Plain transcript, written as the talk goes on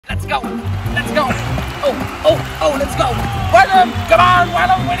go. Let's go. Oh, let's go. Venom, come on,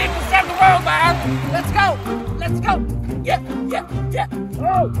 Venom. We need to save the world, man. Let's go. Let's go. Yeah.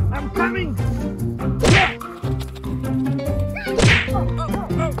 Oh, I'm coming. Yeah. Yeah.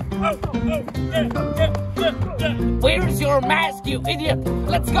 Where's your mask, you idiot?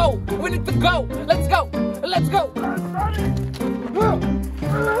 Let's go. We need to go. Let's go. Let's go.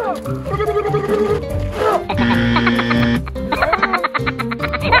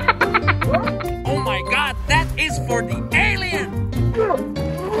 Oh my God, that is for the alien.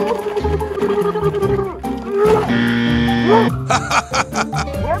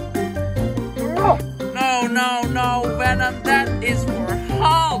 No, Venom, that is for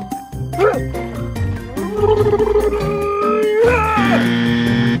Hulk.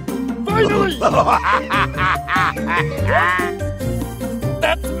 Finally!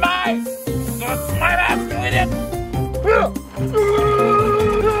 That's my mask, you idiot!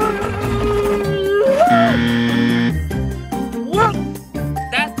 What?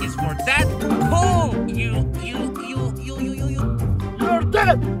 That is for Deadpool. You're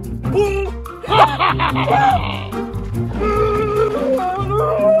dead. Bull.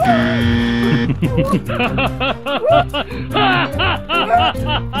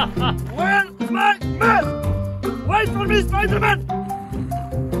 Where's my mask? Wait for me, Spiderman!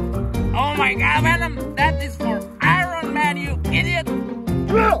 Oh my God, Venom! That is for Ironman, you idiot!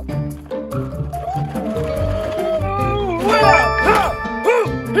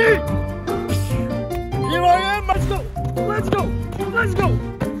 Here I am! Let's go! Let's go! Let's go!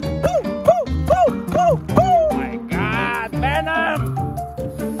 Oh my God, Venom!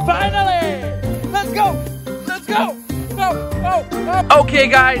 Finally! Let's go! Let's go! Okay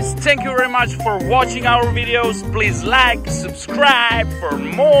guys, thank you very much for watching our videos. Please like, subscribe for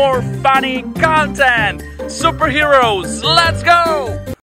more funny content. Superheroes, let's go!